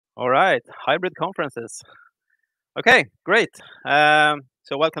All right, hybrid conferences. Okay, great.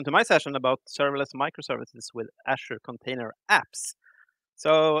 So welcome to my session about serverless microservices with Azure Container Apps.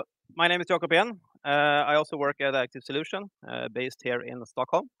 So my name is Jakob Ehn. I also work at Active Solution, based here in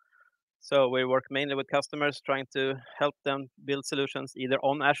Stockholm. So we work mainly with customers trying to help them build solutions either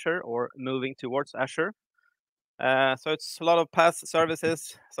on Azure or moving towards Azure. So it's a lot of PaaS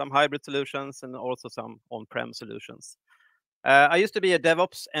services, some hybrid solutions, and also some on-prem solutions. I used to be a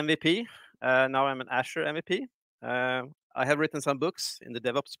DevOps MVP. Now I'm an Azure MVP. I have written some books in the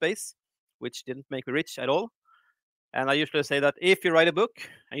DevOps space, which didn't make me rich at all. And I usually say that if you write a book,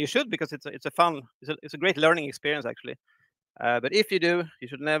 and you should because it's a fun, it's a great learning experience actually. But if you do, you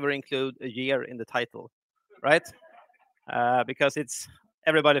should never include a year in the title, right? Because it's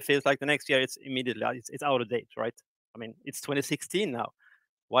everybody feels like the next year it's immediately it's out of date, right? I mean, it's 2016 now.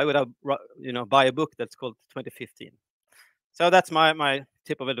 Why would I, buy a book that's called 2015? So that's my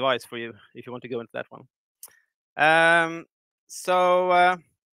tip of advice for you if you want to go into that one. So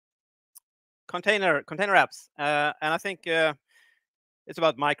container apps, and I think it's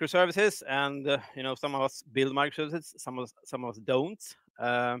about microservices, and some of us build microservices, some of us don't.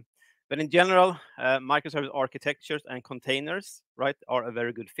 But in general, microservice architectures and containers, right, are a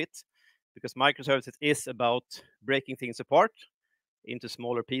very good fit because microservices is about breaking things apart into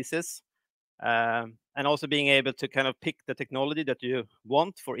smaller pieces. And also being able to kind of pick the technology that you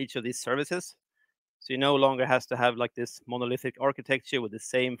want for each of these services. So you no longer has to have like this monolithic architecture with the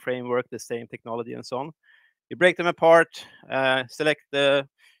same framework, the same technology, and so on. You break them apart, select the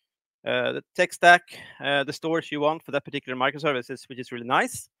tech stack, the storage you want for that particular microservices, which is really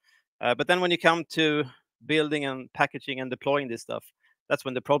nice. But then when you come to building and packaging and deploying this stuff, that's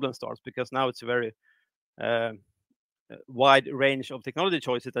when the problem starts because now it's a very wide range of technology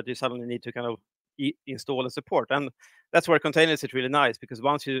choices that you suddenly need to kind of install and support. And that's where containers is really nice because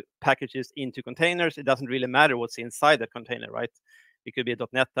once you package this into containers, it doesn't really matter what's inside that container, right? It could be a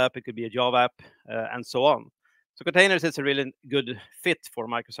 .NET app, it could be a Java app, and so on. So containers is a really good fit for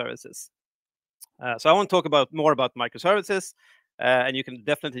microservices. So I want to talk more about microservices, and you can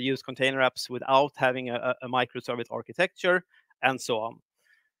definitely use container apps without having a microservice architecture and so on.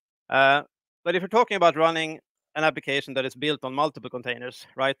 But if you're talking about running an application that is built on multiple containers,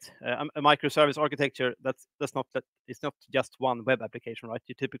 right? A microservice architecture it's not just one web application, right?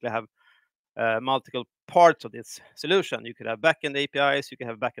 You typically have multiple parts of this solution. You could have backend APIs, you can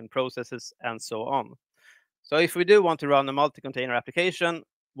have backend processes, and so on. So if we do want to run a multi-container application,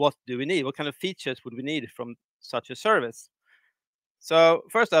 what do we need? What kind of features would we need from such a service? So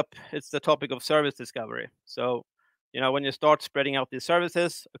first up, it's the topic of service discovery. So when you start spreading out these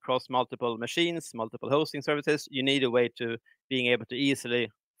services across multiple machines, multiple hosting services, you need a way to being able to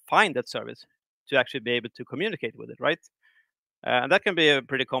easily find that service to actually be able to communicate with it, right? And that can be a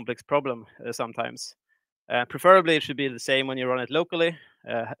pretty complex problem sometimes. Preferably, it should be the same when you run it locally.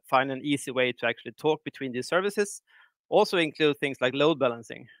 Find an easy way to actually talk between these services. Also include things like load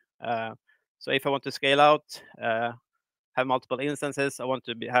balancing. So if I want to scale out, have multiple instances, I want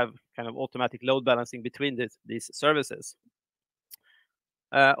to have kind of automatic load balancing between these services.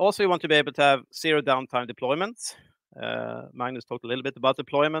 Also, you want to be able to have zero downtime deployments. Magnus talked a little bit about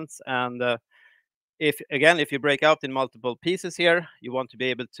deployments, and if you break out in multiple pieces here, you want to be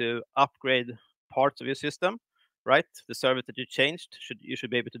able to upgrade parts of your system, right? The service that you changed, you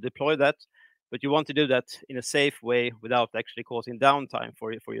should be able to deploy that, but you want to do that in a safe way without actually causing downtime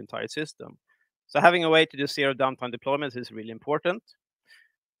for your entire system. So having a way to do zero downtime deployments is really important.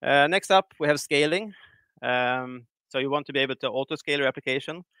 Next up, we have scaling. So you want to be able to auto-scale your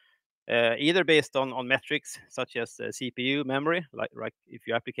application, either based on metrics such as CPU memory, like if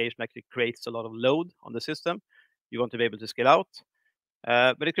your application actually creates a lot of load on the system, you want to be able to scale out.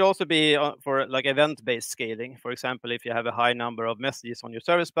 But it could also be for like event-based scaling. For example, if you have a high number of messages on your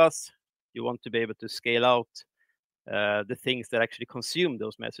service bus, you want to be able to scale out the things that actually consume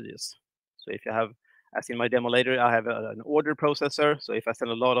those messages. So if you have, as in my demo later, I have an order processor. So if I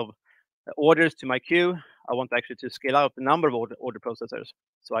send a lot of orders to my queue, I want actually to scale out the number of order processors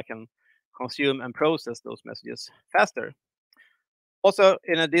so I can consume and process those messages faster. Also,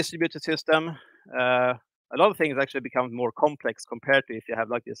 in a distributed system, a lot of things actually become more complex compared to if you have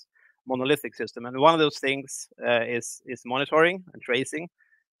like this monolithic system. And one of those things is monitoring and tracing,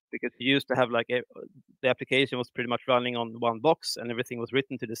 because you used to have like the application was pretty much running on one box and everything was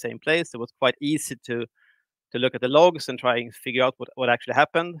written to the same place. It was quite easy to look at the logs and try and figure out what actually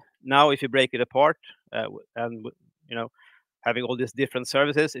happened. Now, if you break it apart and having all these different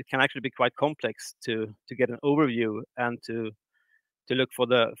services, it can actually be quite complex to get an overview and to look for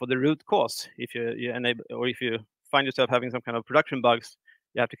the root cause. If you enable, or if you find yourself having some kind of production bugs,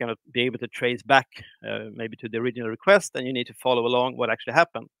 you have to kind of be able to trace back maybe to the original request, and you need to follow along what actually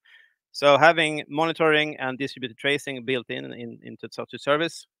happened. So having monitoring and distributed tracing built into such a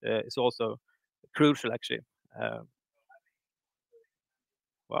service is also crucial, actually.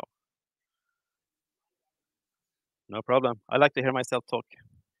 Wow, no problem. I like to hear myself talk.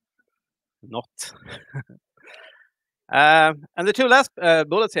 Not. And the two last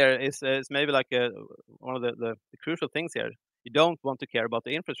bullets here is maybe like one of the crucial things here. You don't want to care about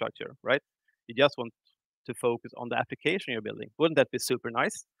the infrastructure, right? You just want to focus on the application you're building. Wouldn't that be super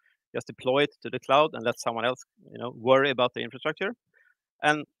nice? Just deploy it to the cloud and let someone else, worry about the infrastructure.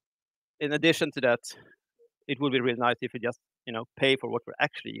 And in addition to that, it would be really nice if you just, pay for what we're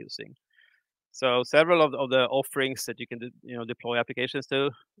actually using. So several of the offerings that you can, deploy applications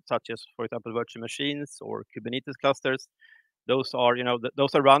to, such as, for example, virtual machines or Kubernetes clusters, those are,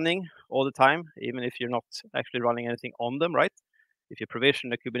 those are running all the time, even if you're not actually running anything on them, right? If you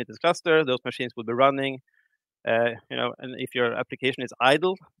provision a Kubernetes cluster, those machines will be running. And if your application is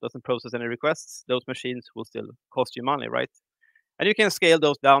idle, doesn't process any requests, those machines will still cost you money, right? And you can scale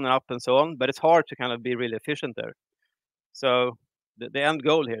those down and up and so on, but it's hard to kind of be really efficient there. So the end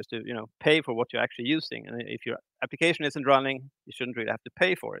goal here is to, pay for what you're actually using. And if your application isn't running, you shouldn't really have to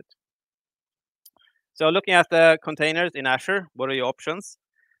pay for it. So looking at the containers in Azure, what are your options?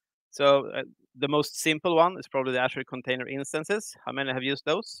 So the most simple one is probably the Azure Container Instances. How many have used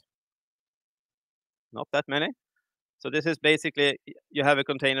those? Not that many. So this is basically, you have a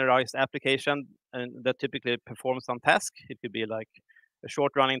containerized application and that typically performs some task. It could be like a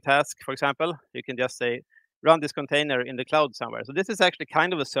short running task, for example. You can just say, run this container in the cloud somewhere. So this is actually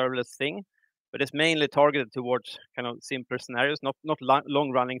kind of a serverless thing, but it's mainly targeted towards kind of simpler scenarios, not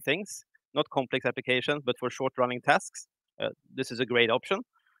long running things, not complex applications, but for short running tasks. This is a great option.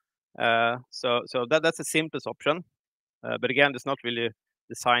 So that's the simplest option. But again, it's not really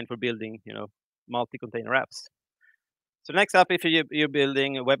designed for building, multi-container apps. So next up, if you're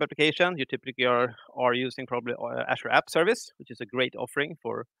building a web application, you typically are using probably Azure App Service, which is a great offering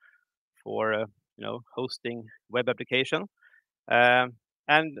for hosting web application. And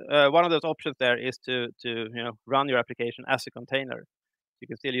one of those options there is to run your application as a container. You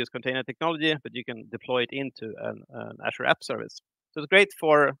can still use container technology, but you can deploy it into an Azure App Service. So it's great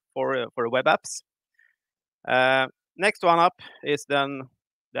for web apps. Next one up is then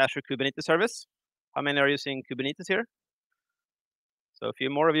the Azure Kubernetes Service. How many are using Kubernetes here? So a few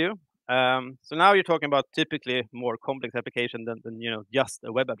more of you. So now you're talking about typically more complex application than just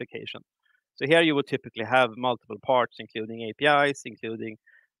a web application. So here you would typically have multiple parts, including APIs, including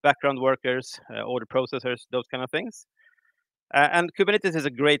background workers, order processors, those kind of things. And Kubernetes is a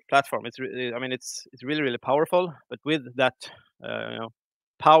great platform. It's really, really powerful. But with that,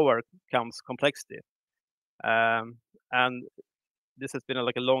 power comes complexity. And this has been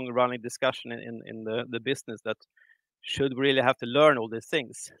like a long-running discussion in the business that should we really have to learn all these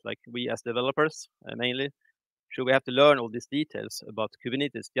things, like we as developers mainly, should we have to learn all these details about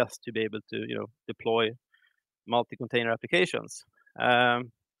Kubernetes just to be able to deploy multi-container applications? A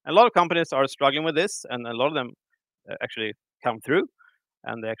lot of companies are struggling with this, and a lot of them actually come through,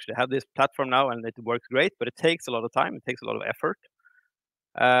 and they actually have this platform now, and it works great. But it takes a lot of time, it takes a lot of effort.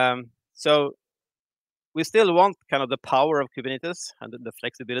 So we still want kind of the power of Kubernetes and the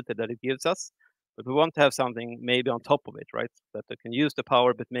flexibility that it gives us, but we want to have something maybe on top of it, right? That can use the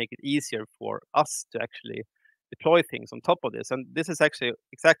power, but make it easier for us to actually deploy things on top of this. And this is actually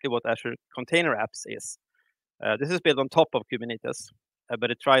exactly what Azure Container Apps is. This is built on top of Kubernetes,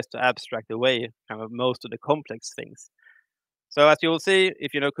 but it tries to abstract away kind of most of the complex things. So as you will see,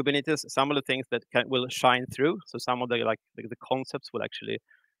 if you know Kubernetes, some of the things that will shine through. So some of the concepts will actually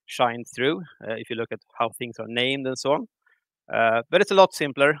shine through if you look at how things are named and so on. But it's a lot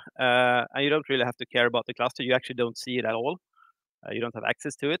simpler, and you don't really have to care about the cluster. You actually don't see it at all. You don't have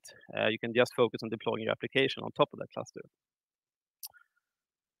access to it. You can just focus on deploying your application on top of that cluster.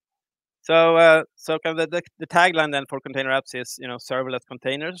 So kind of the tagline then for container apps is serverless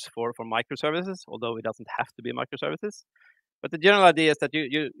containers for microservices, although it doesn't have to be microservices. But the general idea is that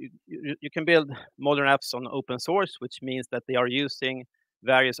you can build modern apps on open source, which means that they are using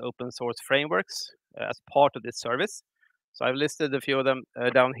various open source frameworks as part of this service. So I've listed a few of them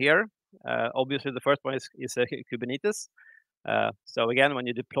down here. Obviously, the first one is Kubernetes. So again, when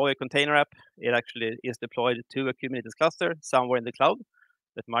you deploy a container app, it actually is deployed to a Kubernetes cluster somewhere in the cloud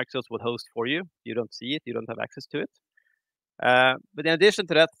that Microsoft will host for you. You don't see it, you don't have access to it. But in addition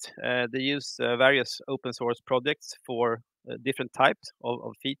to that, they use various open source projects for different types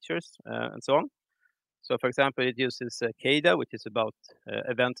of features and so on. So for example, it uses Keda, which is about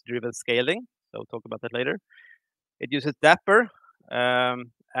event-driven scaling. So I'll talk about that later. It uses Dapr,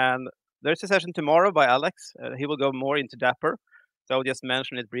 And there's a session tomorrow by Alex. He will go more into Dapr. So I'll just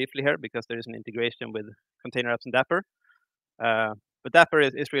mention it briefly here because there is an integration with container apps and Dapr. But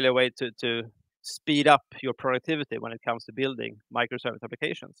Dapr is really a way to speed up your productivity when it comes to building microservice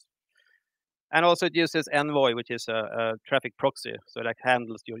applications. And also it uses Envoy, which is a traffic proxy, so it like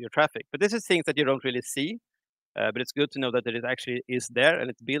handles your traffic. But this is things that you don't really see, but it's good to know that it actually is there and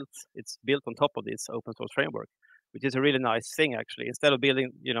it's built on top of this open source framework, which is a really nice thing actually. Instead of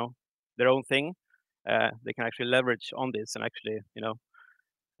building, their own thing, they can actually leverage on this and actually,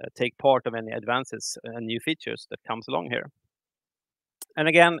 take part of any advances and new features that comes along here. And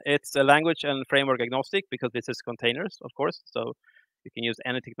again, it's a language and framework agnostic because this is containers, of course. So you can use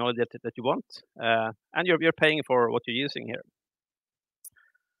any technology that you want, and you're paying for what you're using here.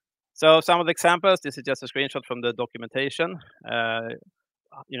 So some of the examples, this is just a screenshot from the documentation.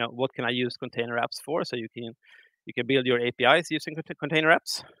 What can I use container apps for? So you can build your APIs using container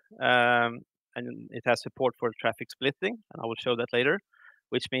apps, and it has support for traffic splitting, and I will show that later,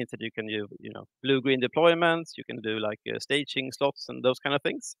 which means that you can do blue-green deployments, you can do like staging slots and those kind of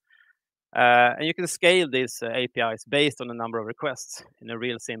things. And you can scale these APIs based on the number of requests in a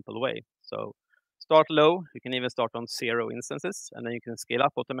real simple way. So start low, you can even start on 0 instances, and then you can scale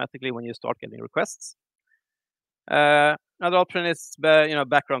up automatically when you start getting requests. Another option is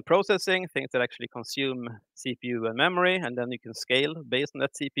background processing, things that actually consume CPU and memory, and then you can scale based on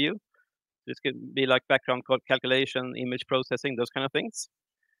that CPU. This could be like background code calculation, image processing, those kind of things.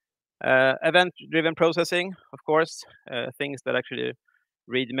 Event-driven processing, of course, things that actually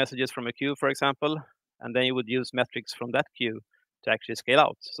read messages from a queue, for example, and then you would use metrics from that queue to actually scale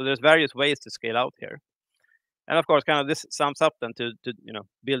out. So there's various ways to scale out here. And of course, kind of this sums up then to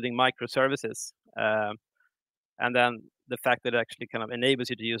building microservices. And then the fact that it actually kind of enables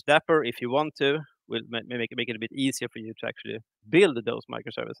you to use Dapr if you want to will make it a bit easier for you to actually build those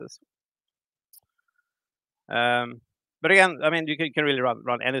microservices. But again, I mean, you can really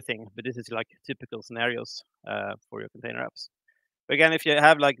run anything, but this is like typical scenarios for your container apps. But again, if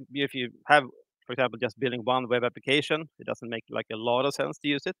you have, for example, just building one web application, it doesn't make like a lot of sense to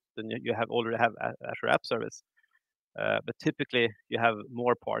use it. Then you already have Azure App Service. But typically you have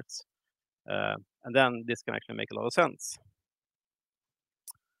more parts, and then this can actually make a lot of sense.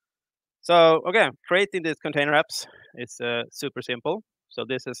 So again, creating these container apps is super simple. So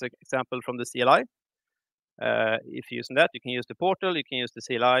this is an example from the CLI. If you're using that, you can use the portal, you can use the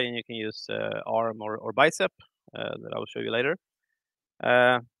CLI, and you can use ARM or Bicep that I will show you later.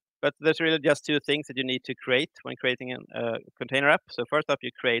 But there's really just two things that you need to create when creating a container app. So first up, you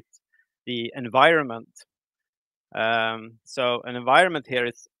create the environment. So an environment here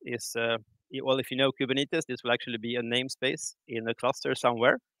is well, if you know Kubernetes, this will actually be a namespace in a cluster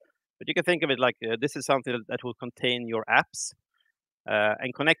somewhere. But you can think of it like this is something that will contain your apps.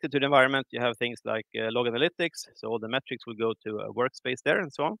 And connected to the environment, you have things like log analytics. So all the metrics will go to a workspace there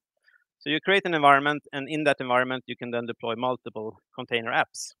and so on. So you create an environment, and in that environment, you can then deploy multiple container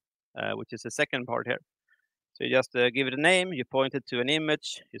apps, which is the second part here. So you just give it a name, you point it to an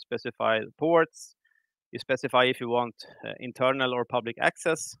image, you specify the ports, you specify if you want internal or public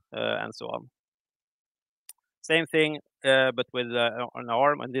access, and so on. Same thing, but with an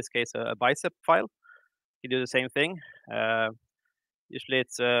ARM, in this case, a Bicep file. You do the same thing. Usually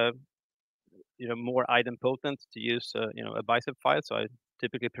it's more idempotent to use a Bicep file, so I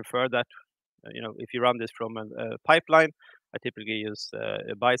typically prefer that. If you run this from a pipeline, I typically use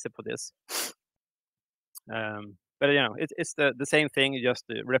a Bicep for this. But it's the same thing, just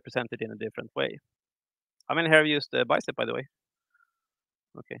represented in a different way. How many here have used Bicep, by the way?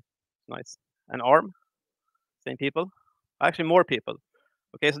 Okay, nice. And ARM, same people? Actually, more people.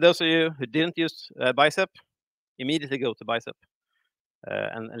 Okay, so those of you who didn't use Bicep, immediately go to Bicep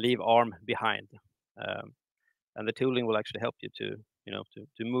and leave ARM behind. And the tooling will actually help you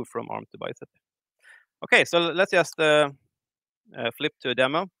to move from ARM to Bicep. Okay, so let's just flip to a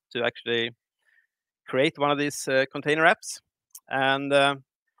demo to actually create one of these container apps. And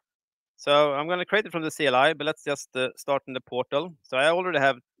so I'm going to create it from the CLI, but let's just start in the portal. So I already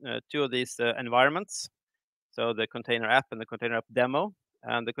have two of these environments. So the container app and the container app demo.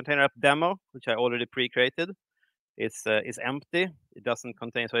 And the container app demo, which I already pre-created, is empty. It doesn't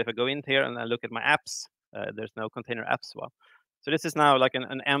contain. So if I go in here and I look at my apps, there's no container apps one. So this is now like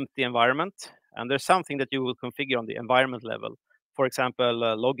an empty environment, and there's something that you will configure on the environment level. For example,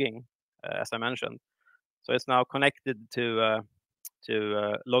 logging, as I mentioned. So it's now connected to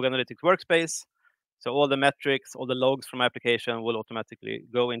Log Analytics workspace. So all the metrics, all the logs from my application will automatically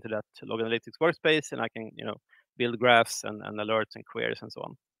go into that Log Analytics workspace, and I can build graphs and alerts and queries and so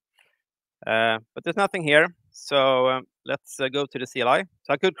on. But there's nothing here. So let's go to the CLI.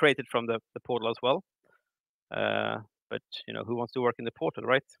 So I could create it from the portal as well. But who wants to work in the portal,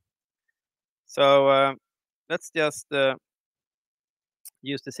 right? So let's just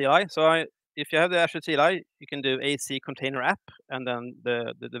use the CLI. So if you have the Azure CLI, you can do AC Container App and then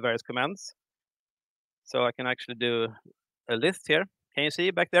the various commands. So I can actually do a list here. Can you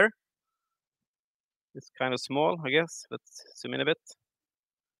see back there? It's kind of small, I guess. Let's zoom in a bit.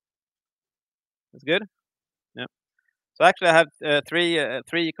 That's good. Yeah. So actually, I have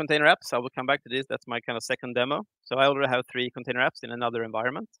three container apps. I will come back to this. That's my kind of second demo. So I already have 3 container apps in another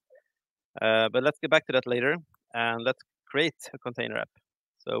environment. But let's get back to that later, and let's create a container app.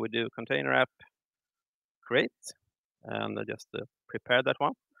 So we do container app create, and I just prepare that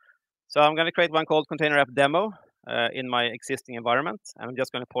one. So I'm going to create one called container app demo in my existing environment. And I'm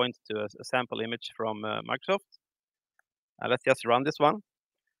just going to point to a sample image from Microsoft. Let's just run this one.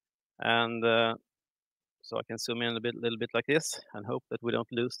 And so I can zoom in a little bit like this and hope that we don't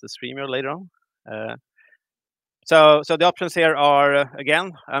lose the streamer later on. So the options here are,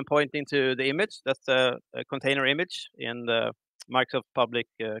 again, I'm pointing to the image. That's a container image in the Microsoft Public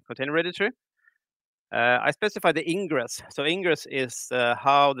Container Registry. I specify the ingress. So ingress is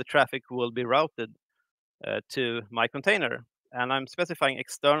how the traffic will be routed to my container. And I'm specifying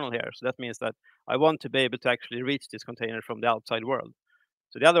external here. So that means that I want to be able to actually reach this container from the outside world.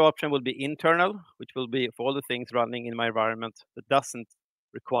 So the other option will be internal, which will be for all the things running in my environment that doesn't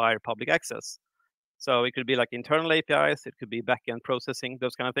require public access. So it could be like internal APIs, it could be backend processing,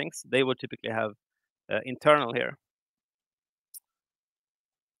 those kind of things. They would typically have internal here.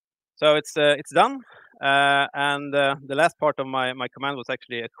 So it's done. And the last part of my command was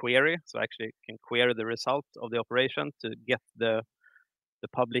actually a query. So I actually can query the result of the operation to get the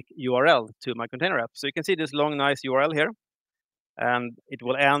public URL to my container app. So you can see this long, nice URL here. And it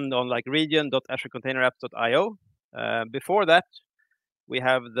will end on like region.azurecontainerapp.io. Before that, we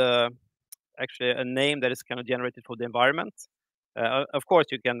have actually a name that is kind of generated for the environment. Of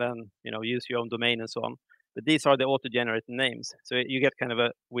course, you can then use your own domain and so on. But these are the auto-generated names. So you get kind of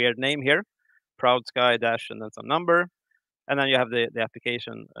a weird name here, Proud Sky dash and then some number, and then you have the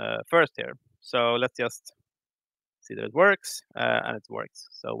application first here. So let's just see that it works, and it works.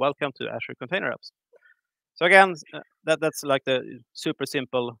 So welcome to Azure Container Apps. So again, that's like the super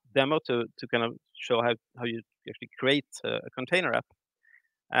simple demo to kind of show how you actually create a container app.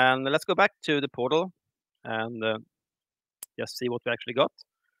 And let's go back to the portal and just see what we actually got.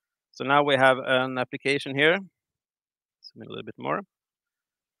 So now we have an application here. Zoom in a little bit more.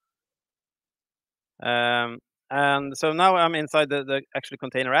 And so now I'm inside the actual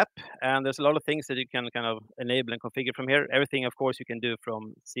container app, and there's a lot of things that you can kind of enable and configure from here. Everything, of course, you can do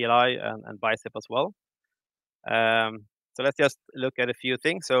from CLI and Bicep as well. So let's just look at a few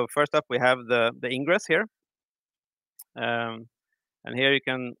things. So first up, we have the ingress here. And here you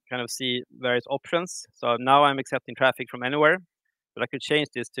can kind of see various options. So now I'm accepting traffic from anywhere, but I could change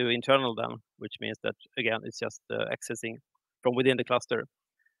this to internal then, which means that, again, it's just accessing from within the cluster.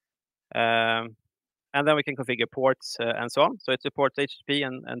 And then we can configure ports and so on. So it supports HTTP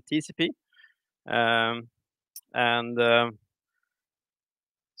and TCP.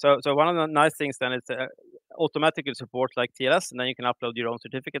 So one of the nice things then is automatically support like TLS, and then you can upload your own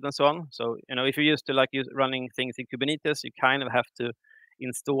certificate and so on. So if you're used to running things in Kubernetes, you kind of have to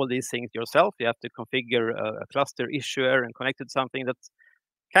install these things yourself. You have to configure a cluster issuer and connect it to something. That's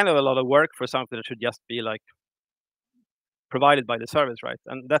kind of a lot of work for something that should just be like provided by the service, right?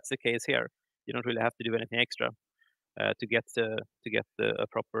 And that's the case here. You don't really have to do anything extra to get a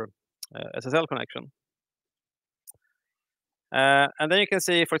proper SSL connection. And then you can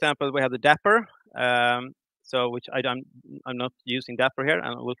see, for example, we have the Dapr, so which I'm not using Dapr here,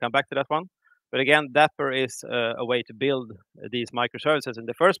 and we'll come back to that one. But again, Dapr is a way to build these microservices in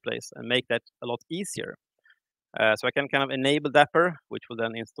the first place and make that a lot easier. So I can kind of enable Dapr, which will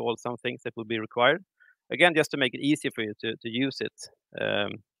then install some things that will be required. Again, just to make it easier for you to use it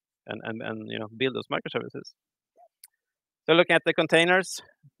and build those microservices. So looking at the containers,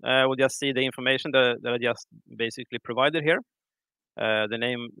 we'll just see the information that I just basically provided here. The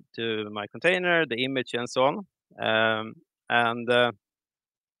name to my container, the image, and so on.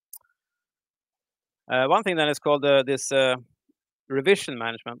 One thing then is called this revision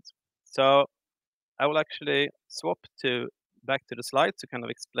management. So I will actually swap back to the slides to kind of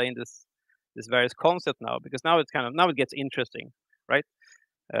explain this various concept now, because now it gets interesting, right?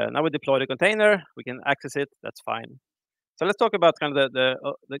 Now we deploy the container, we can access it, that's fine. So let's talk about kind of the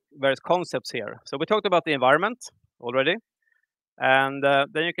various concepts here. So we talked about the environment already, and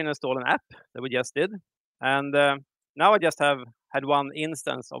then you can install an app that we just did. And now I just had one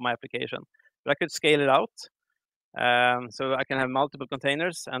instance of my application, but I could scale it out. So I can have multiple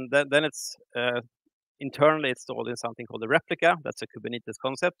containers, and then it's internally installed in something called a replica. That's a Kubernetes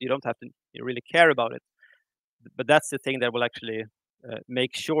concept. You don't have to really care about it, but that's the thing that will actually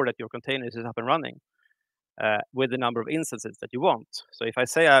make sure that your container is up and running with the number of instances that you want. So if I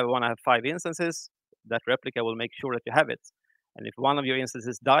say I want to have 5 instances, that replica will make sure that you have it. And if one of your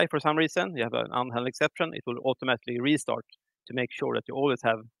instances die for some reason, you have an unhandled exception, it will automatically restart to make sure that you always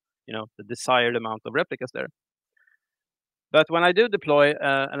have, the desired amount of replicas there. But when I do deploy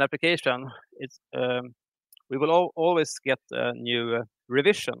an application, it's we will always get a new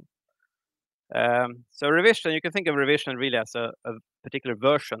revision. So revision, you can think of revision really as a particular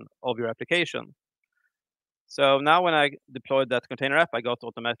version of your application. So now when I deployed that container app, I got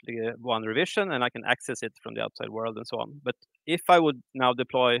automatically one revision, and I can access it from the outside world and so on. But if I would now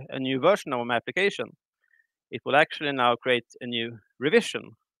deploy a new version of my application, it will actually now create a new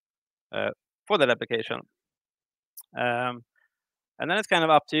revision for that application. And then it's kind of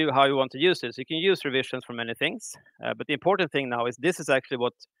up to you how you want to use this. You can use revisions for many things, but the important thing now is this is actually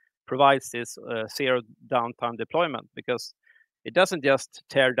what provides this zero downtime deployment, because it doesn't just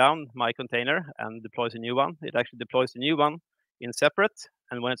tear down my container and deploys a new one. It actually deploys a new one in separate,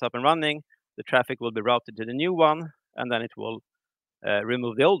 and when it's up and running, the traffic will be routed to the new one, and then it will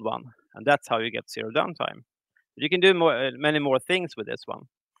remove the old one, and that's how you get zero downtime. But you can do many more things with this one.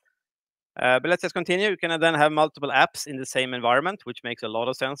 But let's just continue. You can then have multiple apps in the same environment, which makes a lot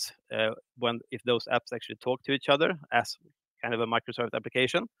of sense if those apps actually talk to each other as kind of a microservice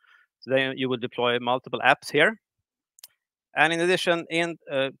application. So then you will deploy multiple apps here. And in addition,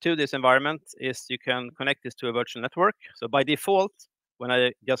 to this environment is you can connect this to a virtual network. So by default, when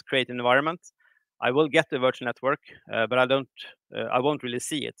I just create an environment, I will get the virtual network, but I won't really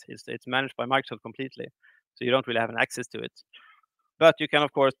see it. It's managed by Microsoft completely, so you don't really have an access to it. But you can,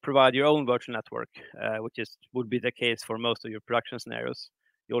 of course, provide your own virtual network, which would be the case for most of your production scenarios.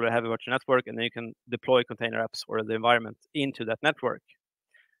 You already have a virtual network, and then you can deploy container apps or the environment into that network.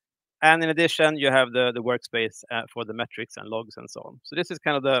 And in addition, you have the workspace for the metrics and logs and so on. So this is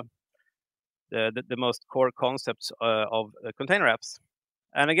kind of the most core concepts of container apps.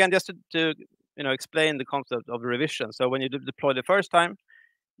 And again, just to explain the concept of revision. So when you deploy the first time,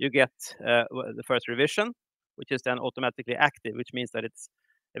 you get the first revision, which is then automatically active, which means that it's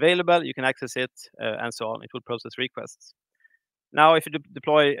available, you can access it, and so on. It will process requests. Now, if you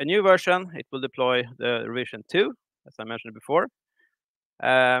deploy a new version, it will deploy the revision 2, as I mentioned before.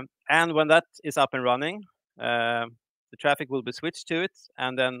 And when that is up and running, the traffic will be switched to it,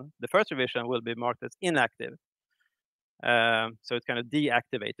 and then the first revision will be marked as inactive. So it's kind of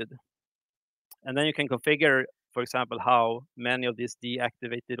deactivated. And then you can configure, for example, how many of these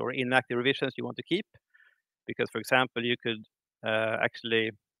deactivated or inactive revisions you want to keep. Because, for example, you could actually,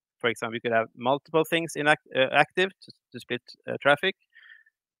 you could have multiple things active to split traffic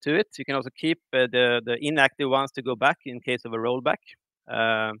to it. You can also keep the inactive ones to go back in case of a rollback.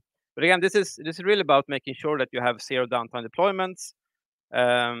 But again, this is really about making sure that you have zero downtime deployments,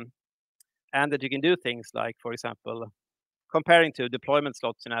 and that you can do things like, for example, comparing to deployment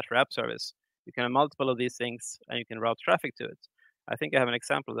slots in Azure App Service. You can have multiple of these things, and you can route traffic to it. I think I have an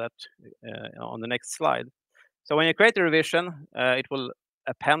example of that on the next slide. So when you create a revision, it will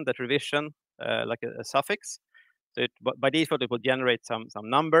append that revision like a suffix. So by default, it will generate some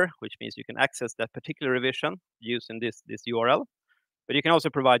number, which means you can access that particular revision using this URL. But you can also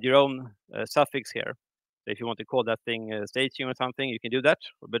provide your own suffix here. So if you want to call that thing staging or something, you can do that,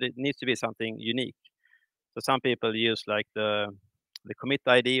 but it needs to be something unique. So some people use like the commit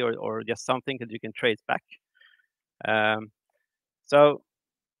ID or just something that you can trace back. So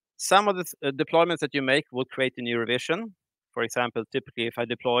some of the deployments that you make will create a new revision. For example, typically if I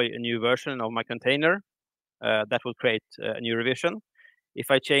deploy a new version of my container, that will create a new revision.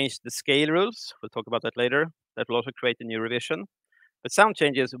 If I change the scale rules, we'll talk about that later, that will also create a new revision. But some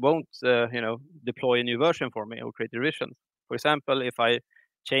changes won't, deploy a new version for me or create a revision. For example, if I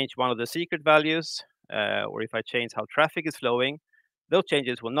change one of the secret values, or if I change how traffic is flowing, those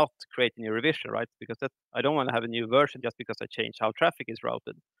changes will not create a new revision, right? Because I don't want to have a new version just because I change how traffic is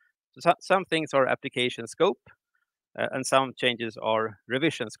routed. So some things are application scope, and some changes are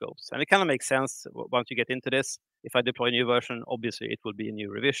revision scopes. And it kind of makes sense once you get into this. If I deploy a new version, obviously it will be a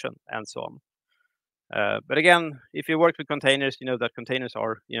new revision and so on. But again, if you work with containers, you know that containers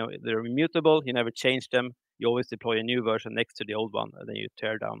are, they're immutable. You never change them. You always deploy a new version next to the old one, and then you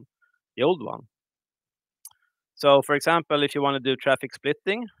tear down the old one. So for example, if you want to do traffic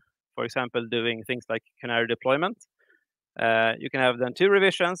splitting, for example, doing things like canary deployment, you can have then 2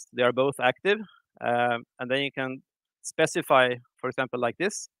 revisions. They are both active. And then you can specify, for example, like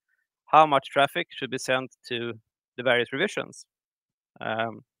this, how much traffic should be sent to the various revisions.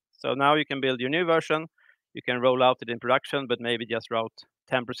 So now you can build your new version. You can roll out it in production, but maybe just route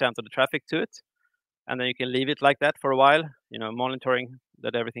 10% of the traffic to it. And then you can leave it like that for a while, monitoring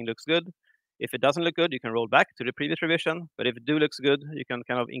that everything looks good. If it doesn't look good, you can roll back to the previous revision. But if it looks good, you can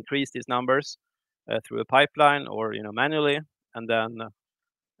kind of increase these numbers through a pipeline or manually, and then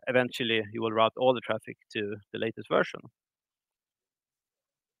eventually you will route all the traffic to the latest version.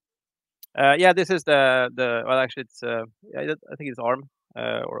 Yeah, this is well, actually it's I think it's ARM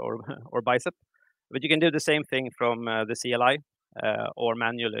or bicep, but you can do the same thing from the CLI or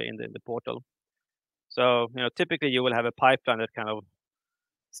manually in the portal. So typically you will have a pipeline that kind of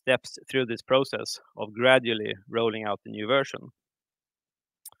steps through this process of gradually rolling out the new version.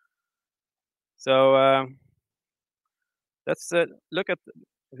 So let's look at,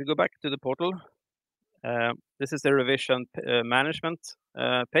 if we go back to the portal, this is the revision management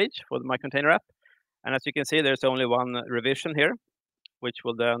page for my container app. And as you can see, there's only one revision here, which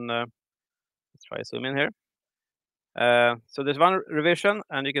will then, let's try to zoom in here. So there's one revision,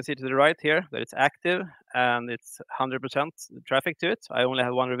 and you can see to the right here that it's active and it's 100% traffic to it. I only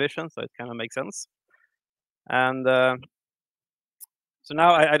have one revision, so it kind of makes sense. And so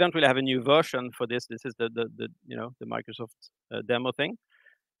now I don't really have a new version for this. This is the Microsoft demo thing.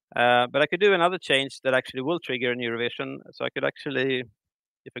 But I could do another change that actually will trigger a new revision. So I could actually,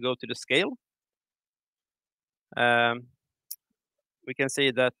 if I go to the scale, we can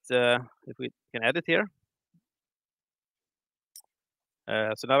see that if we can edit here.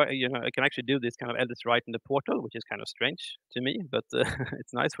 So now I can actually do this kind of edits right in the portal, which is kind of strange to me, but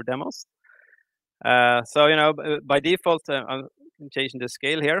it's nice for demos. So by default, I'm changing the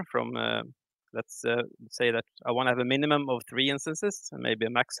scale here from let's say that I want to have a minimum of 3 instances and maybe a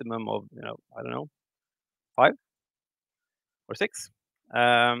maximum of I don't know, 5 or 6.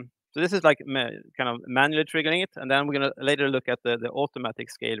 So this is like kind of manually triggering it, and then we're gonna later look at the automatic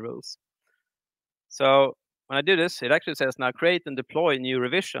scale rules. So when I do this, it actually says now create and deploy new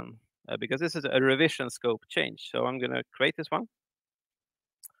revision because this is a revision scope change. So I'm gonna create this one.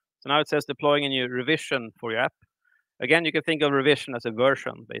 So now it says deploying a new revision for your app. Again, you can think of revision as a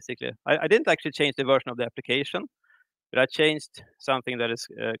version, basically. I didn't actually change the version of the application, but I changed something that is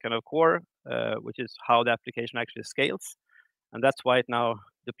kind of core, which is how the application actually scales. And that's why it now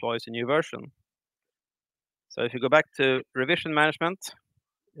deploys a new version. So if you go back to revision management,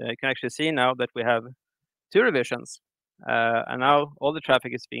 you can actually see now that we have 2 revisions. And now all the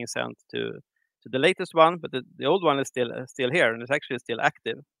traffic is being sent to the latest one, but the old one is still here, and it's actually still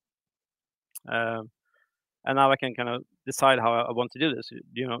active. And now I can kind of decide how I want to do this.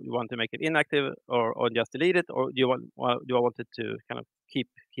 You want to make it inactive or just delete it, or do I want it to kind of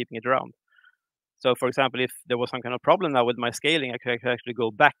keeping it around? So for example, if there was some kind of problem now with my scaling, I could actually go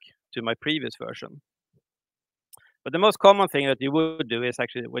back to my previous version. But the most common thing that you would do is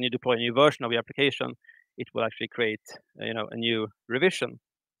actually when you deploy a new version of your application, it will actually create a new revision.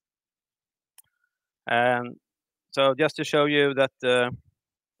 And so just to show you that,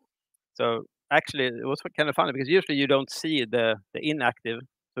 so actually it was kind of funny because usually you don't see the inactive,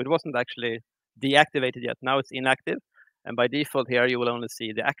 so it wasn't actually deactivated yet. Now it's inactive, and by default here you will only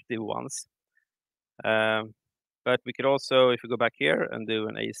see the active ones. But we could also, if we go back here and do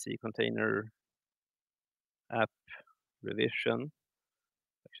an AC container app revision,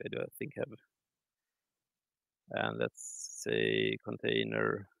 actually I think I have, and let's say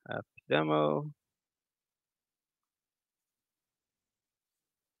container app demo.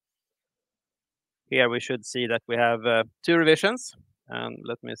 Here we should see that we have 2 revisions, and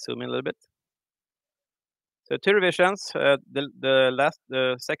let me zoom in a little bit. So 2 revisions.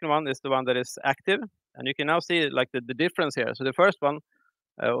 The second one is the one that is active, and you can now see like the difference here. So the first one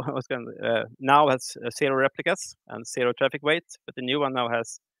now has 0 replicas and 0 traffic weight, but the new one now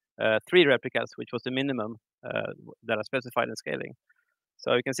has 3 replicas, which was the minimum that I specified in scaling.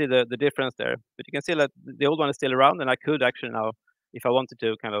 So you can see the difference there. But you can see that the old one is still around, and I could actually now, if I wanted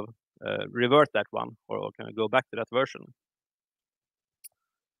to, kind of revert that one or kind of go back to that version.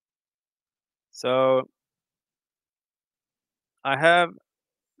 So I have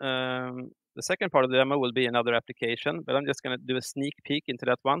the second part of the demo will be another application, but I'm just going to do a sneak peek into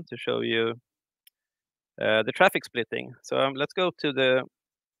that one to show you the traffic splitting. So let's go to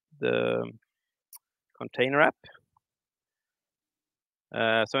the container app.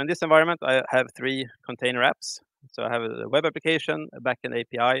 So in this environment, I have 3 container apps. So I have a web application, a backend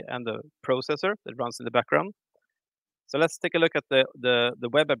API, and a processor that runs in the background. So let's take a look at the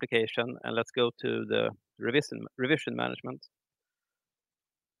web application, and let's go to the revision management.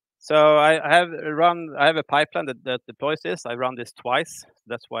 So I have a pipeline that deploys this. I run this twice.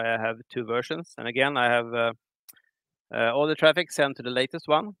 That's why I have 2 versions. And again, I have all the traffic sent to the latest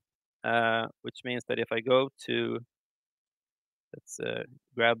one, which means that if I go to, let's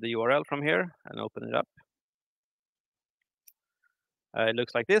grab the URL from here and open it up. It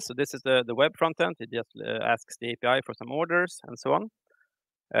looks like this. So this is the web front end. It just asks the API for some orders and so on.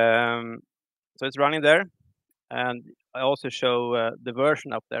 So it's running there. And I also show the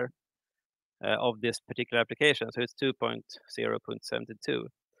version up there of this particular application. So it's 2.0.72.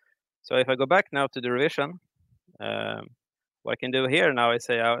 So if I go back now to the revision, what I can do here now is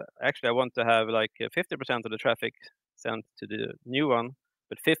say, actually, I want to have like 50% of the traffic sent to the new one,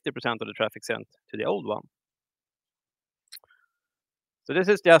 but 50% of the traffic sent to the old one. So this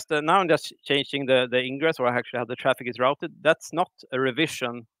is just now I'm just changing the ingress, or actually how the traffic is routed. That's not a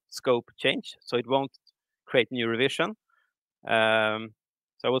revision scope change, so it won't create new revision. So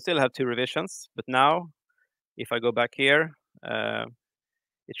I will still have 2 revisions, but now if I go back here,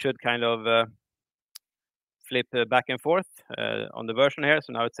 it should kind of flip back and forth on the version here.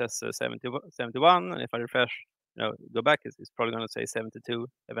 So now it says 71, and if I refresh, go back, it's probably going to say 72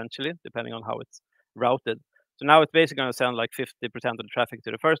 eventually, depending on how it's routed. So now it's basically going to send like 50% of the traffic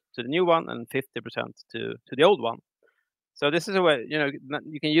to the new one, and 50% to the old one. So this is a way,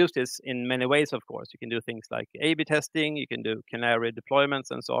 you can use this in many ways, of course. You can do things like A/B testing, you can do canary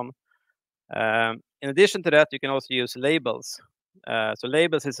deployments and so on. In addition to that, you can also use labels. So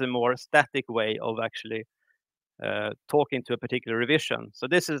labels is a more static way of actually talking to a particular revision. So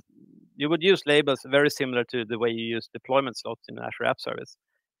you would use labels very similar to the way you use deployment slots in Azure App Service.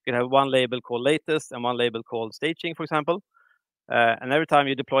 You can have one label called latest and one label called staging, for example. And every time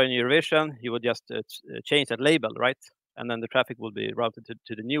you deploy a new revision, you would just change that label, right? And then the traffic will be routed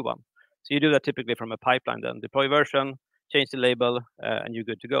to the new one. So you do that typically from a pipeline then. Deploy version, change the label, and you're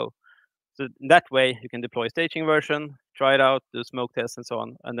good to go. So in that way, you can deploy staging version, try it out, do smoke tests and so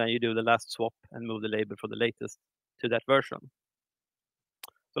on, and then you do the last swap and move the label for the latest to that version.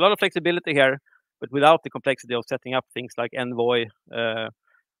 So a lot of flexibility here, but without the complexity of setting up things like envoy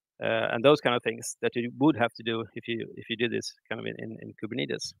and those kind of things that you would have to do if you did this kind of in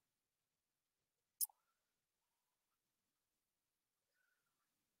Kubernetes.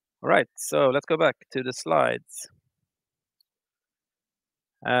 All right, so let's go back to the slides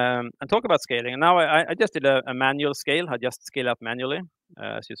and talk about scaling. And now I just did a manual scale. I just scale up manually,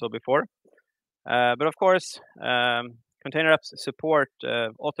 as you saw before. But of course, container apps support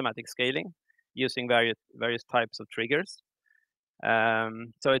automatic scaling using various types of triggers.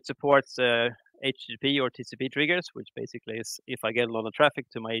 So it supports HTTP or TCP triggers, which basically is if I get a lot of traffic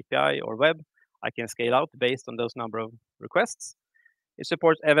to my API or web, I can scale out based on those number of requests. It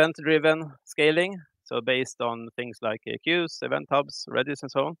supports event-driven scaling, so based on things like queues, event hubs, Redis, and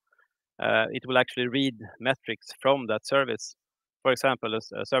so on. It will actually read metrics from that service, for example,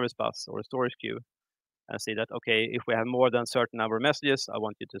 a service bus or a storage queue, and see that, okay, if we have more than a certain number of messages, I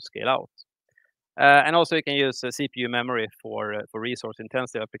want you to scale out. And also you can use CPU memory for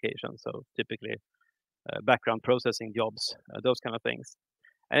resource-intensive applications, so typically background processing jobs, those kind of things.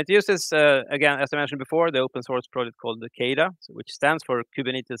 And it uses, again, as I mentioned before, the open source project called the Keda, which stands for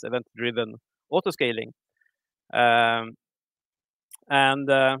Kubernetes Event-Driven Autoscaling.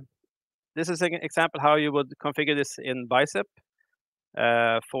 This is an example how you would configure this in Bicep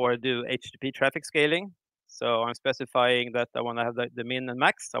for do HTTP traffic scaling. So I'm specifying that I want to have the min and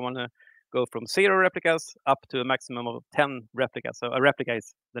max. I want to go from 0 replicas up to a maximum of 10 replicas. So a replica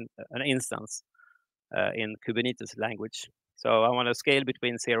is an instance in Kubernetes language. So I want to scale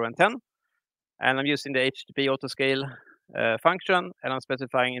between 0 and 10. And I'm using the HTTP autoscale function, and I'm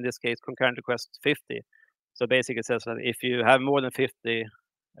specifying, in this case, concurrent request 50. So basically it says that if you have more than 50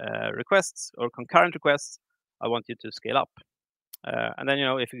 requests or concurrent requests, I want you to scale up. And then,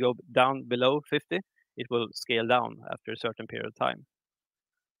 if you go down below 50, it will scale down after a certain period of time.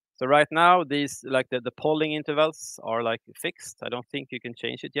 So right now, these like the polling intervals are like fixed. I don't think you can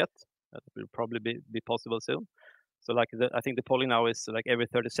change it yet. That will probably be possible soon. So like I think the polling now is like every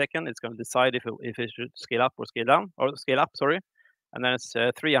 30 seconds. It's going to decide if it should scale up or scale down, or scale up, sorry. And then it's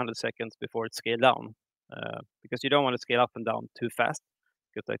 300 seconds before it's scaled down, because you don't want to scale up and down too fast,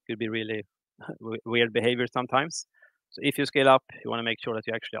 because that could be really weird behavior sometimes. So if you scale up, you want to make sure that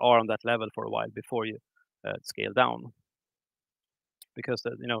you actually are on that level for a while before you scale down, because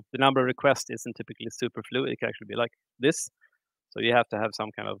the number of requests isn't typically super fluid. It can actually be like this. So you have to have some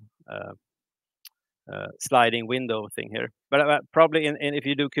kind of sliding window thing here. But probably if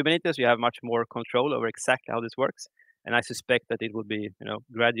you do Kubernetes, you have much more control over exactly how this works. And I suspect that it will be,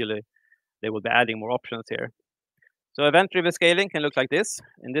 gradually, they will be adding more options here. So event-driven scaling can look like this.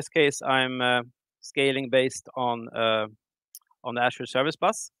 In this case, I'm scaling based on the Azure Service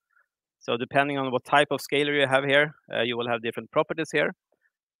Bus. So depending on what type of scaler you have here, you will have different properties here.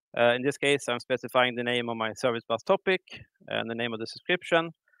 In this case, I'm specifying the name of my service bus topic and the name of the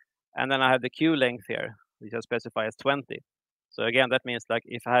subscription. And then I have the queue length here, which I specify as 20. So again, that means like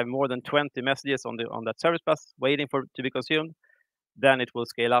if I have more than 20 messages on that service bus waiting to be consumed, then it will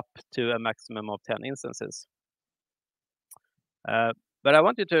scale up to a maximum of 10 instances. But I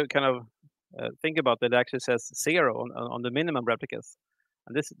want you to kind of think about that it actually says 0 on the minimum replicas.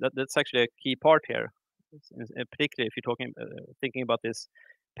 And that's actually a key part here, particularly if you're thinking about this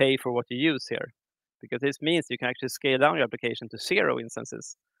pay for what you use here, because this means you can actually scale down your application to 0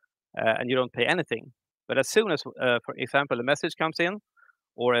 instances, and you don't pay anything. But as soon as, for example, a message comes in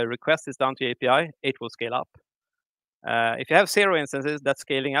or a request is done to your API, it will scale up. If you have 0 instances, that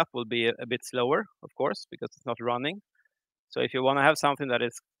scaling up will be a bit slower, of course, because it's not running. So if you want to have something that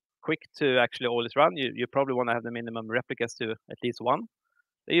is quick to actually always run, you probably want to have the minimum replicas to at least 1.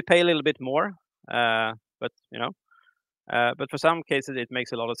 You pay a little bit more, but but for some cases it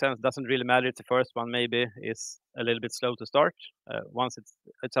makes a lot of sense. It doesn't really matter if the first one maybe is a little bit slow to start. Once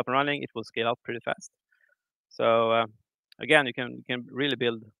it's up and running, it will scale up pretty fast. So again, you can really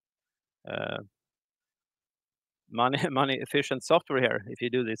build money efficient software here if you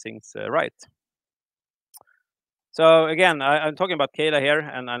do these things right. So again, I'm talking about Keda here,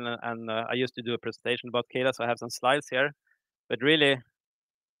 and I used to do a presentation about Keda, so I have some slides here. But really,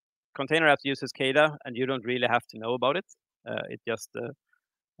 Container Apps uses Keda, and you don't really have to know about it. It just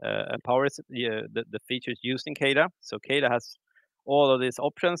empowers the features used in Keda. So Keda has all of these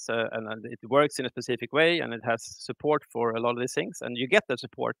options, and it works in a specific way, and it has support for a lot of these things. And you get the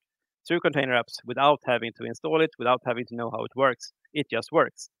support through Container Apps without having to install it, without having to know how it works. It just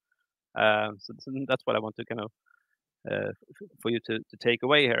works. So that's what I want to kind of for you to take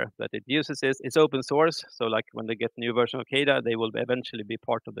away here, that it uses this. It's open source, so like when they get a new version of Keda, they will eventually be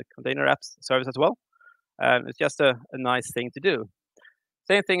part of the Container Apps service as well. It's just a nice thing to do.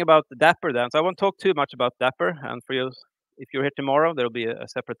 Same thing about the Dapr then. So I won't talk too much about Dapr, and for you, if you're here tomorrow, there will be a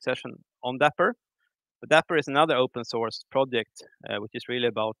separate session on Dapr. But Dapr is another open source project, which is really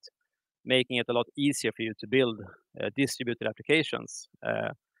about making it a lot easier for you to build distributed applications.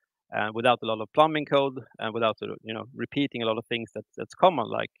 And without a lot of plumbing code, and without repeating a lot of things that's common,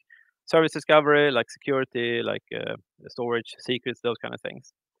 like service discovery, like security, like storage, secrets, those kind of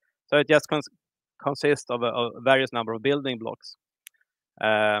things. So it just consists of a various number of building blocks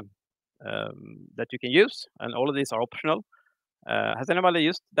that you can use, and all of these are optional. Has anybody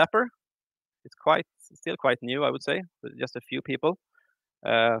used Dapr? It's still quite new, I would say, just a few people.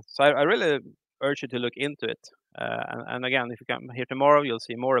 So I really urge you to look into it. And again, if you come here tomorrow, you'll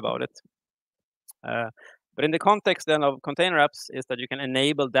see more about it. But in the context then of Container Apps is that you can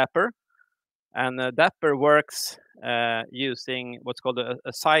enable Dapr, and Dapr works using what's called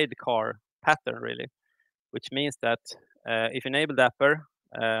a sidecar pattern, really, which means that if you enable Dapr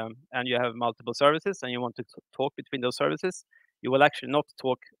and you have multiple services and you want to talk between those services, you will actually not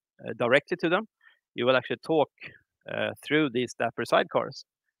talk directly to them. You will actually talk through these Dapr sidecars.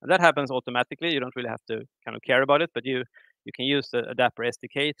 And that happens automatically. You don't really have to kind of care about it, but you can use a Dapr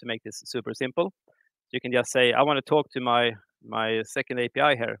SDK to make this super simple. So you can just say, I want to talk to my second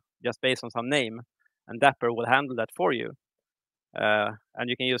API here, just based on some name, and Dapr will handle that for you. And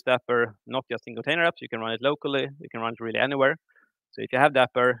you can use Dapr not just in Container Apps, you can run it locally, you can run it really anywhere. So if you have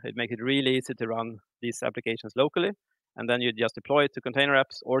Dapr, it makes it really easy to run these applications locally, and then you just deploy it to Container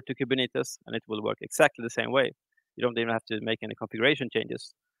Apps or to Kubernetes, and it will work exactly the same way. You don't even have to make any configuration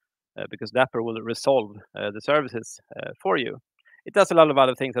changes because Dapr will resolve the services for you. It does a lot of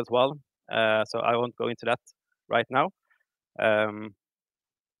other things as well, so I won't go into that right now.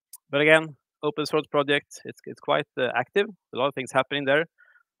 But again, open source project, it's quite active. A lot of things happening there.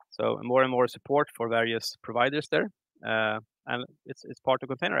 So more and more support for various providers there, and it's part of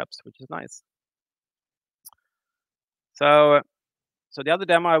Container Apps, which is nice. So the other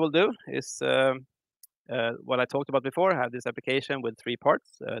demo I will do is what I talked about before. I have this application with 3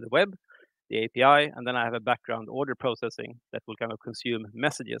 parts: the web, the API, and then I have a background order processing that will kind of consume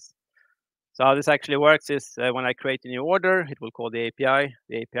messages. So how this actually works is when I create a new order, it will call the API.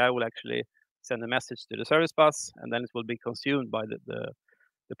 The API will actually send a message to the service bus, and then it will be consumed by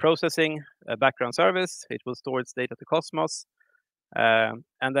the processing background service. It will store its data to Cosmos,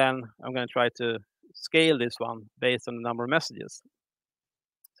 and then I'm going to try to scale this one based on the number of messages.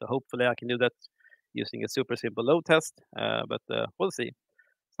 So hopefully I can do that using a super simple load test, but we'll see.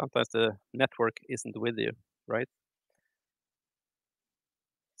 Sometimes the network isn't with you, right?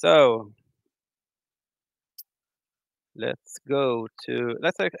 So let's go to,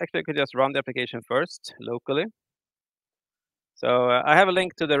 actually could just run the application first locally. So I have a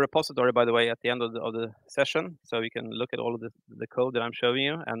link to the repository, by the way, at the end of the session, so you can look at all of the code that I'm showing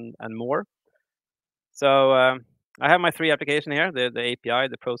you and more. So I have my 3 applications here, the API,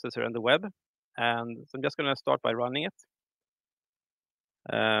 the processor, and the web. And so I'm just going to start by running it.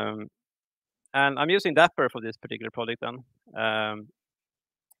 And I'm using Dapr for this particular project then.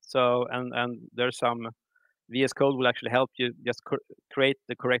 So and there's some VS Code will actually help you just create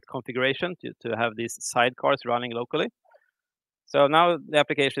the correct configuration to have these sidecars running locally. So now the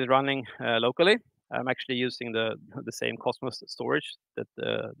application is running locally. I'm actually using the same Cosmos storage that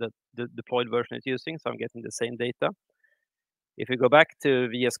the deployed version is using, so I'm getting the same data. If you go back to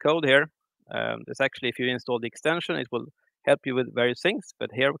VS Code here, there's actually, if you install the extension, it will help you with various things. But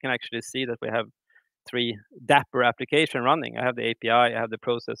here we can actually see that we have 3 Dapr application running. I have the API, I have the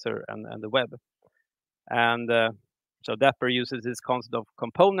processor, and the web. And so Dapr uses this concept of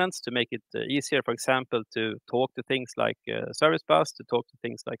components to make it easier, for example, to talk to things like service bus, to talk to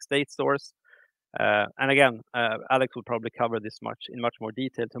things like state stores. And again, Alex will probably cover this in much more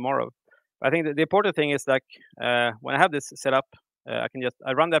detail tomorrow. I think the important thing is like when I have this set up,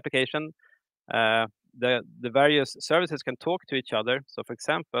 I run the application. The various services can talk to each other. So, for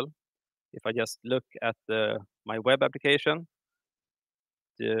example, if I just look at my web application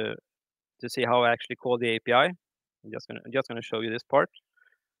to see how I actually call the API, I'm just gonna show you this part.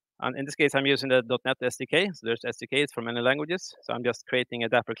 And in this case, I'm using the .NET SDK. So there's SDKs for many languages. So I'm just creating a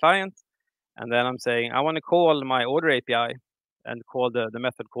Dapr client, and then I'm saying I want to call my order API and call the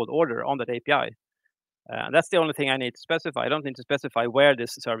method called order on that API. And that's the only thing I need to specify. I don't need to specify where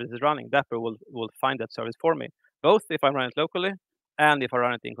this service is running. Dapr will find that service for me, both if I run it locally and if I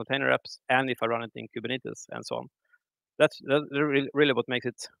run it in container apps and if I run it in Kubernetes and so on. That's really what makes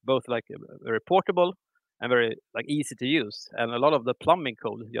it both like very portable and very like easy to use. And a lot of the plumbing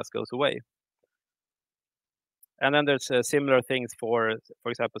code just goes away. And then there's similar things for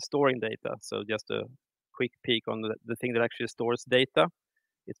example, storing data. So just a quick peek on the thing that actually stores data.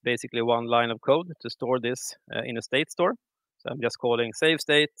 It's basically one line of code to store this in a state store. So I'm just calling save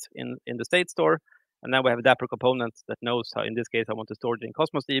state in the state store. And then we have a Dapr component that knows how, in this case, I want to store it in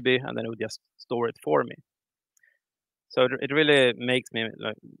Cosmos DB, and then it will just store it for me. So it really makes me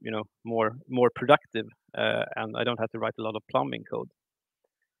like, more productive, and I don't have to write a lot of plumbing code.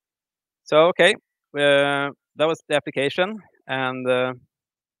 So okay, that was the application, and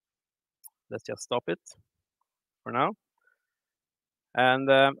let's just stop it for now. And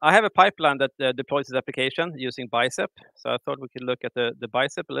I have a pipeline that deploys this application using Bicep. So I thought we could look at the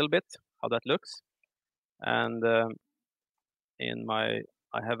Bicep a little bit, how that looks. And I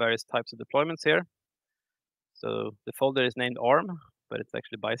have various types of deployments here. So the folder is named ARM, but it's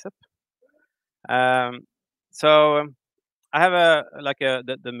actually Bicep. So I have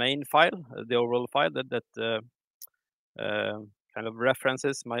the main file, the overall file that kind of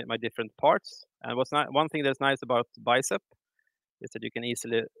references my different parts. And one thing that's nice about Bicep is that you can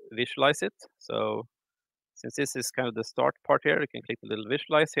easily visualize it. So since this is kind of the start part here, you can click the little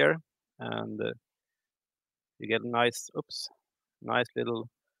visualize here, and you get a nice little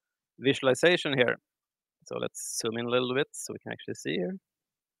visualization here. So let's zoom in a little bit so we can actually see here.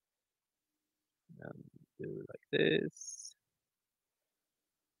 And do like this.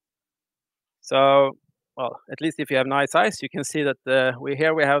 So, well, at least if you have nice eyes, you can see that we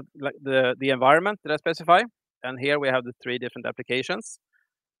have like the environment that I specify, and here we have the 3 different applications.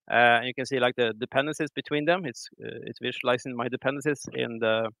 You can see like the dependencies between them. It's visualizing my dependencies in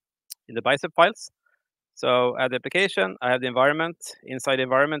the Bicep files. So at the application, I have the environment. Inside the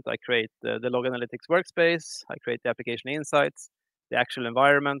environment, I create the log analytics workspace. I create the application insights, the actual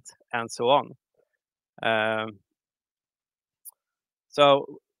environment, and so on. So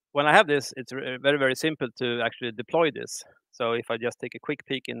when I have this, it's very, very simple to actually deploy this. So if I just take a quick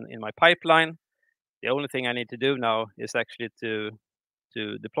peek in my pipeline, the only thing I need to do now is actually to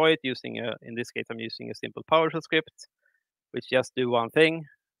deploy it using in this case, I'm using a simple PowerShell script, which just do one thing.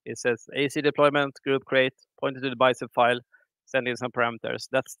 It says AC deployment, group create, pointed to the Bicep file, send in some parameters.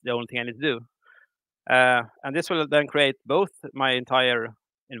 That's the only thing I need to do. And this will then create both my entire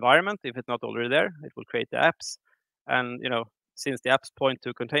environment, if it's not already there. It will create the apps. And, since the apps point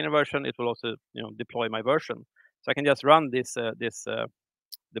to container version, it will also, deploy my version. So I can just run this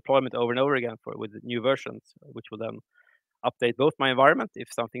deployment over and over again with new versions, which will then update both my environment if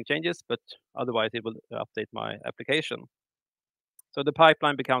something changes, but otherwise it will update my application. So the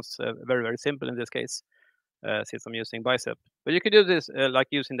pipeline becomes very, very simple in this case, since I'm using Bicep. But you could do this like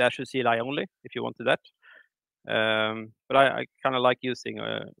using the Azure CLI only if you wanted that. But I kind of like using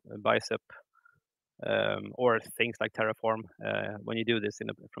Bicep or things like Terraform when you do this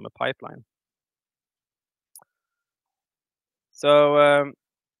from a pipeline. So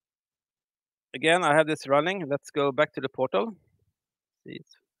again, I have this running. Let's go back to the portal. See,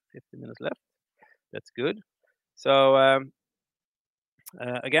 it's 50 minutes left. That's good. So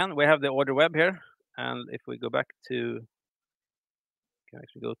again, we have the order web here, and if we go back to, can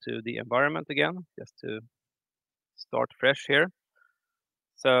actually go to the environment again, just to start fresh here.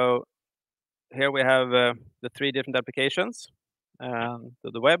 So here we have the 3 different applications, so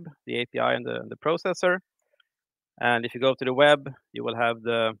the web, the API, and the processor. And if you go to the web, you will have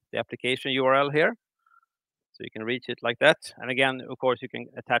the application URL here. So you can reach it like that. And again, of course, you can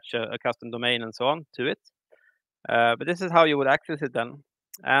attach a custom domain and so on to it. But this is how you would access it then.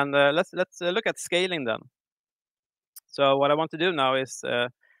 And let's look at scaling then. So what I want to do now is,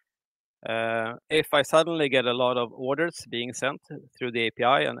 if I suddenly get a lot of orders being sent through the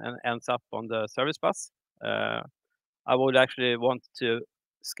API and ends up on the service bus, I would actually want to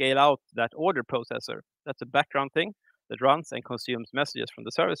scale out that order processor. That's a background thing that runs and consumes messages from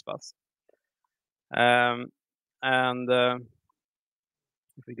the service bus. If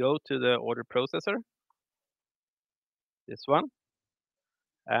we go to the order processor, this one,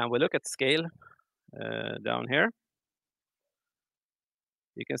 and we look at scale down here,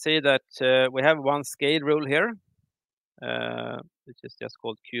 you can see that we have one scale rule here, which is just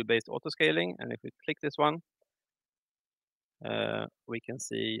called queue-based autoscaling. And if we click this one, we can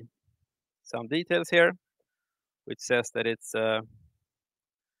see some details here, which says that it's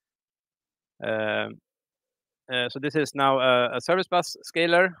so this is now a service bus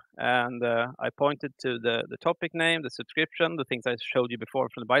scaler, and I pointed to the topic name, the subscription, the things I showed you before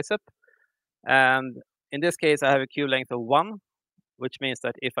from the bicep. And in this case, I have a queue length of 1, which means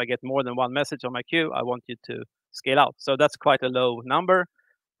that if I get more than 1 message on my queue, I want you to scale out. So that's quite a low number,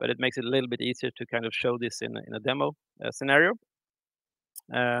 but it makes it a little bit easier to kind of show this in a demo scenario.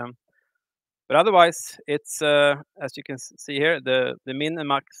 But otherwise, it's as you can see here, the min and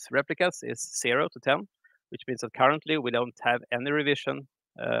max replicas is 0 to 10, which means that currently we don't have any revision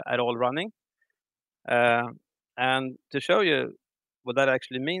at all running. And to show you what that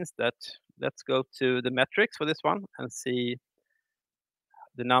actually means, that let's go to the metrics for this one and see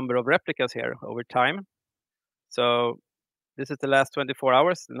the number of replicas here over time. So this is the last 24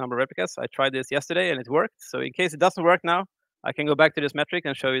 hours, the number of replicas. I tried this yesterday and it worked. So in case it doesn't work now, I can go back to this metric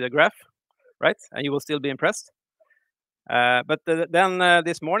and show you the graph, right? And you will still be impressed. But then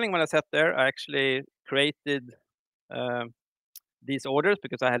this morning when I sat there, I actually created these orders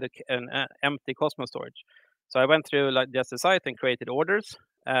because I had an empty Cosmos storage. So I went through like just the site and created orders,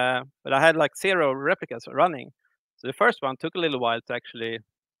 but I had like 0 replicas running. So the first one took a little while to actually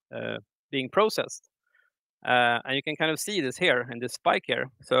being processed. And you can kind of see this here in this spike here.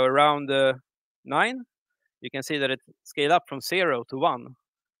 So around 9, you can see that it scaled up from 0 to 1.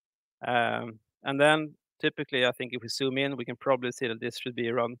 And then typically, I think if we zoom in, we can probably see that this should be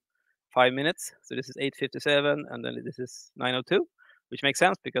around 5 minutes. So this is 8:57, and then this is 9:02, which makes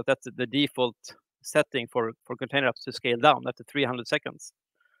sense because that's the default setting for container apps to scale down. That's 300 seconds.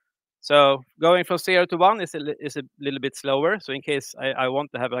 So going from 0 to 1 is a little bit slower. So in case I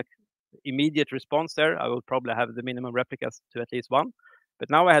want to have like immediate response there, I will probably have the minimum replicas to at least 1. But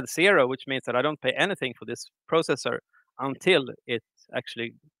now I had 0, which means that I don't pay anything for this processor until it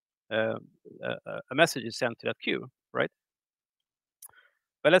actually a message is sent to that queue, right?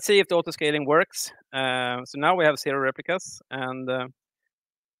 But let's see if the auto-scaling works. So now we have 0 replicas, and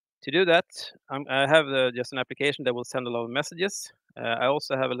to do that, I have just an application that will send a lot of messages. I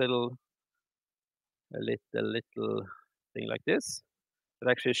also have a little thing like this that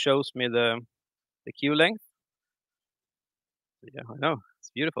actually shows me the queue length. Yeah, I know,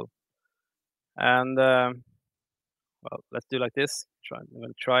 it's beautiful. And well, let's do like this. I'm going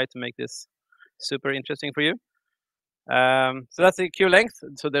to try to make this super interesting for you. So that's the queue length.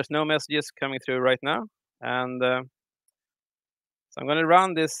 So there's no messages coming through right now. And so I'm going to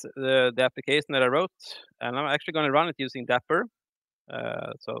run this, the application that I wrote, and I'm actually going to run it using Dapr.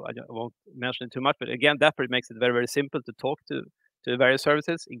 So I won't mention it too much, but again, Dapr makes it very, very simple to talk to various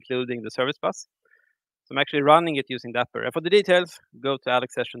services, including the service bus. So I'm actually running it using Dapr. And for the details, go to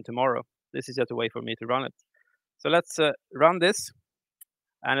Alex's session tomorrow. This is just a way for me to run it. So let's run this,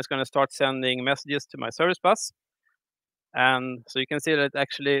 and it's going to start sending messages to my service bus. And so you can see that it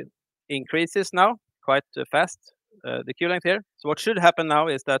actually increases now quite fast, the queue length here. So what should happen now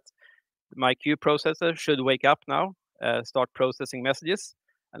is that my queue processor should wake up now, start processing messages,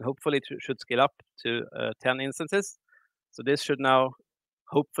 and hopefully it should scale up to 10 instances. So this should now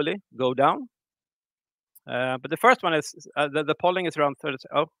hopefully go down. But the first one is, the polling is around 30.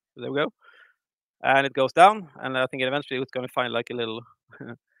 Oh, there we go. and it goes down, and I think eventually it's going to find like a little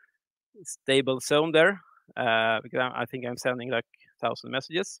stable zone there, because I think I'm sending like 1,000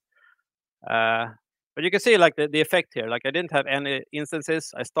 messages. But you can see like the effect here. Like I didn't have any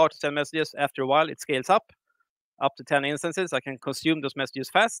instances. I start to send messages. After a while, it scales up to 10 instances. I can consume those messages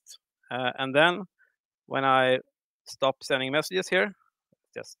fast, and then when I stop sending messages here,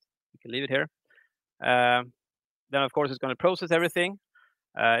 just you can leave it here. Then of course it's going to process everything.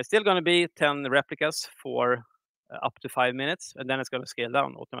 It's still going to be 10 replicas for up to 5 minutes, and then it's going to scale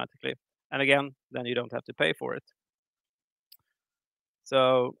down automatically. And again, then you don't have to pay for it.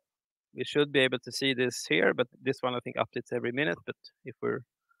 So we should be able to see this here, but this one I think updates every minute. But if we're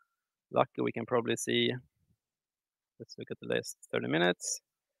lucky, we can probably see. Let's look at the last 30 minutes.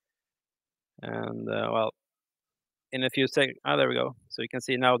 And well, in a few seconds, there we go. So you can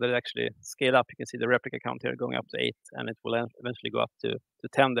see now that it actually scaled up. You can see the replica count here going up to 8, and it will eventually go up to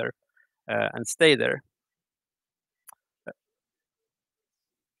 10 there and stay there.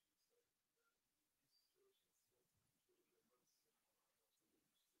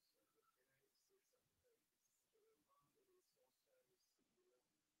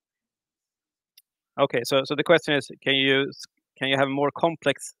 Okay, so the question is, can you have more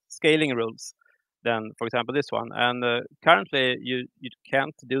complex scaling rules than, for example, this one? And currently, you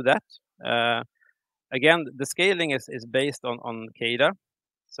can't do that. Again, the scaling is based on Keda.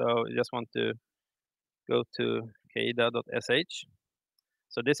 So you just want to go to keda.sh.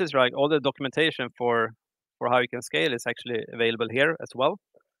 So this is right. All the documentation for how you can scale is actually available here as well.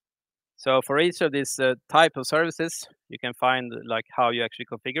 So for each of these type of services, you can find like how you actually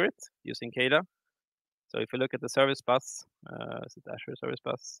configure it using Keda. So if you look at the service bus, is it Azure Service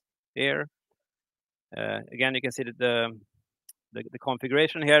Bus here? Again, you can see the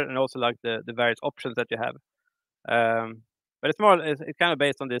configuration here, and also like the various options that you have. But it's kind of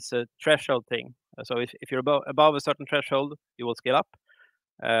based on this threshold thing. So if you're above a certain threshold, you will scale up,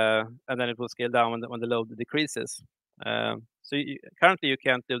 and then it will scale down when the load decreases. So currently you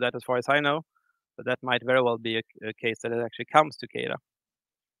can't do that as far as I know, but that might very well be a case that it actually comes to Keda.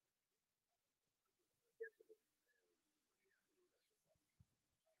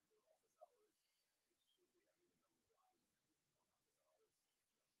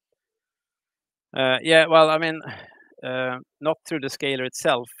 Yeah, well, I mean, not through the scaler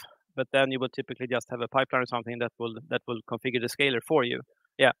itself, but then you will typically just have a pipeline or something that will configure the scaler for you.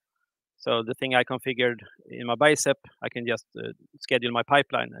 Yeah. So the thing I configured in my bicep, I can just schedule my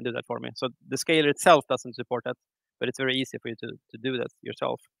pipeline and do that for me. So the scaler itself doesn't support that, but it's very easy for you to do that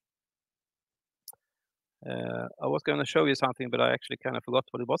yourself. I was going to show you something, but I actually kind of forgot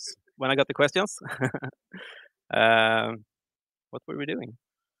what it was when I got the questions. What were we doing?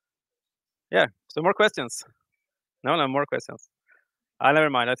 Yeah, so more questions. No, more questions. Never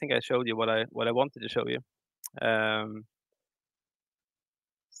mind. I think I showed you what I wanted to show you.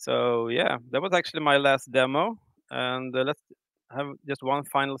 So yeah, that was actually my last demo, and let's have just one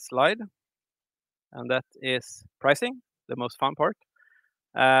final slide, and that is pricing, the most fun part.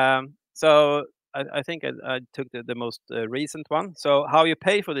 So I think I took the most recent one. So how you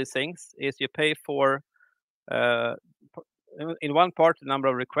pay for these things is you pay for in one part the number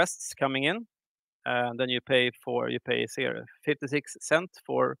of requests coming in, and then you pay 56 cents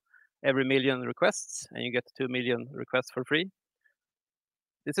for every million requests, and you get 2 million requests for free.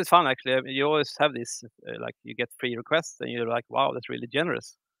 This is fun actually. I mean, you always have this like you get free requests, and you're like, wow, that's really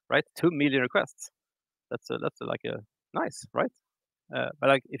generous, right? 2 million requests. That's like a nice, right? But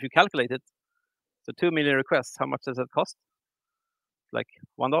like if you calculate it, so 2 million requests, how much does that cost? Like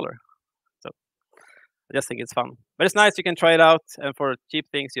 $1. So I just think it's fun, but it's nice. You can try it out, and for cheap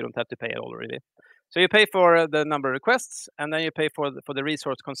things, you don't have to pay at all, really. So you pay for the number of requests, and then you pay for the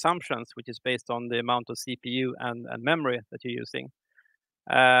resource consumptions, which is based on the amount of CPU and memory that you're using.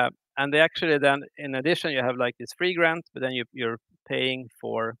 And they actually then, in addition, you have like this free grant, but then you're paying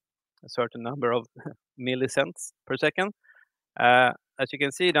for a certain number of millicents per second. As you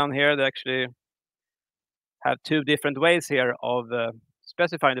can see down here, they actually have two different ways here of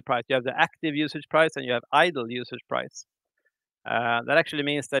specifying the price. You have the active usage price and you have idle usage price. That actually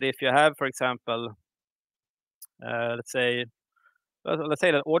means that if you have, for example, let's say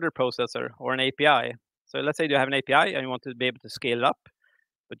an order processor or an API. So let's say you have an API and you want to be able to scale it up,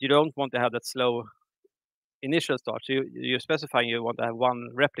 but you don't want to have that slow initial start. So you're specifying you want to have one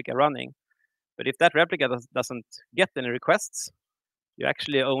replica running. But if that replica doesn't get any requests, you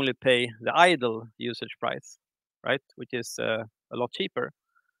actually only pay the idle usage price, right? Which is a lot cheaper.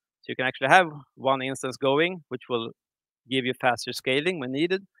 So you can actually have one instance going, which will give you faster scaling when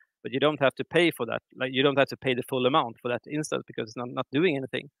needed, but you don't have to pay for that. Like you don't have to pay the full amount for that instance because it's not doing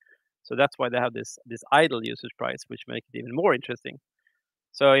anything. So that's why they have this idle usage price, which makes it even more interesting.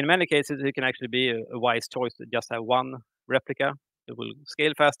 So in many cases, it can actually be a wise choice to just have one replica. It will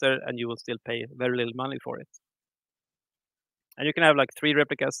scale faster, and you will still pay very little money for it. And you can have like 3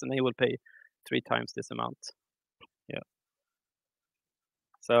 replicas, and they will pay 3 times this amount. Yeah.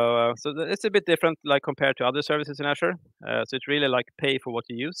 So it's a bit different, like compared to other services in Azure. So it's really like pay for what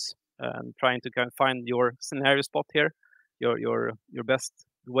you use, and trying to kind of find your scenario spot here, your best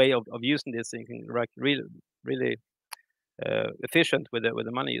way of using this thing, like really efficient with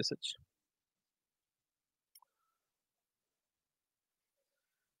the money usage.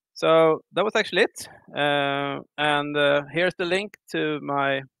 So that was actually it. And here's the link to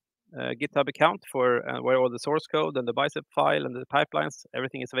my GitHub account for where all the source code and the bicep file and the pipelines,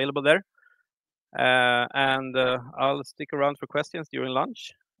 everything is available there. And I'll stick around for questions during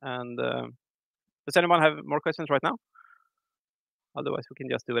lunch. And does anyone have more questions right now? Otherwise, we can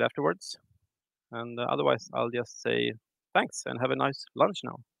just do it afterwards. And otherwise, I'll just say thanks and have a nice lunch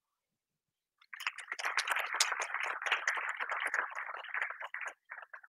now.